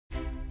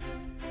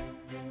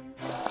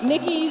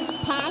Nikki's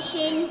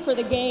passion for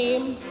the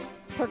game,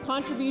 her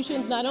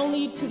contributions not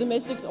only to the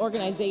Mystics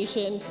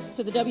organization,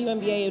 to the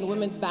WNBA and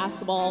women's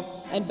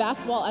basketball, and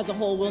basketball as a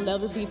whole will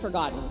never be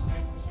forgotten.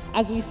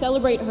 As we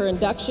celebrate her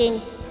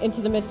induction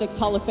into the Mystics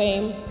Hall of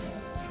Fame,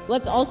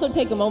 let's also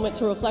take a moment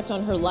to reflect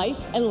on her life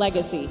and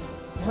legacy.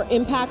 Her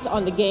impact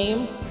on the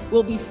game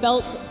will be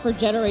felt for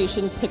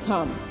generations to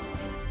come.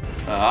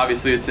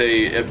 Obviously, it's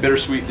a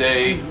bittersweet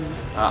day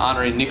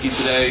honoring Nikki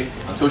today.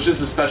 So it's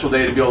just a special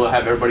day to be able to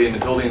have everybody in the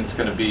building. It's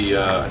going to be,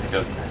 I think,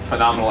 a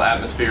phenomenal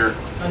atmosphere.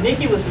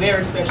 Nikki was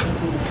very special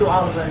to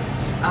all of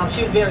us.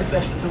 She was very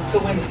special to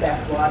women's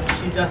basketball. I mean,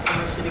 she's done so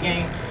much to the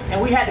game.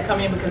 And we had to come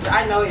in because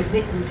I know if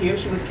Nikki was here,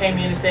 she would have came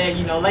in and said,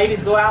 you know,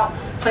 ladies, go out,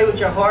 play with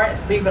your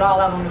heart, leave it all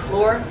out on the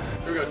floor.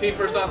 Here we go, team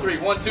first on three.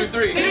 1, 2,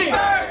 3. Team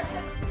first!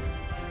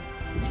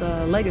 It's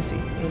a legacy,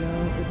 you know.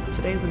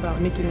 Today's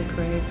about Nikki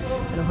McCray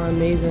and her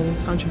amazing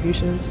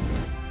contributions.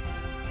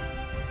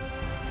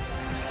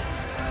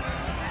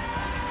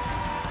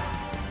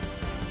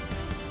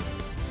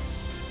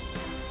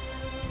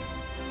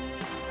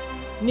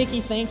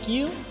 Nikki, thank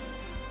you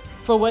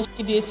for what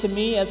she did to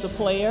me as a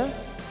player.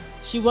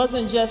 She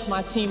wasn't just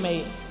my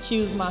teammate,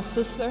 she was my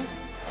sister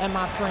and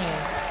my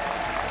friend.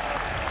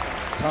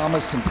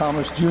 Thomas and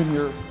Thomas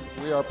Jr.,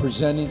 we are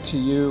presenting to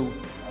you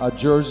a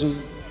jersey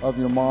of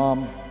your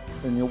mom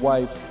and your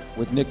wife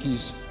with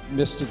Nikki's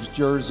Mystics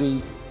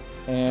jersey,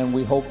 and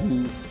we hope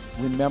you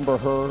remember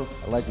her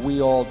like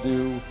we all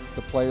do,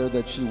 the player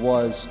that she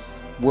was.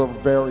 We're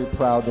very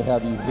proud to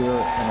have you here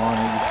and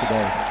honor you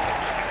today.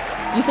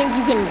 You think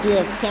you can do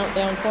a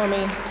countdown for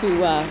me to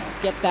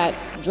get that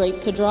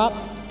drape to drop?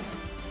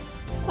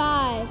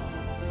 5,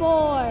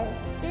 4,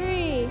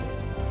 3,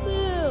 2,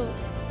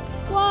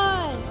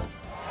 1.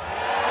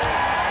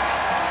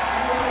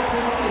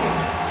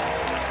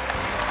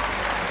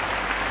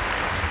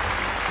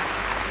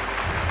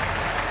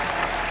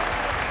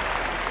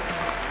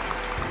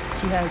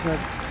 She has a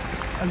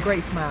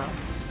great smile,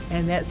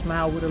 and that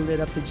smile would have lit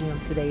up the gym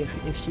today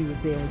if she was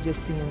there,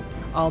 just seeing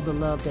all the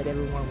love that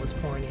everyone was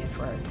pouring in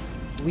for her.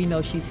 We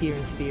know she's here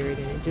in spirit,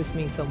 and it just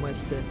means so much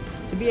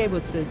to be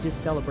able to just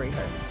celebrate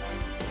her.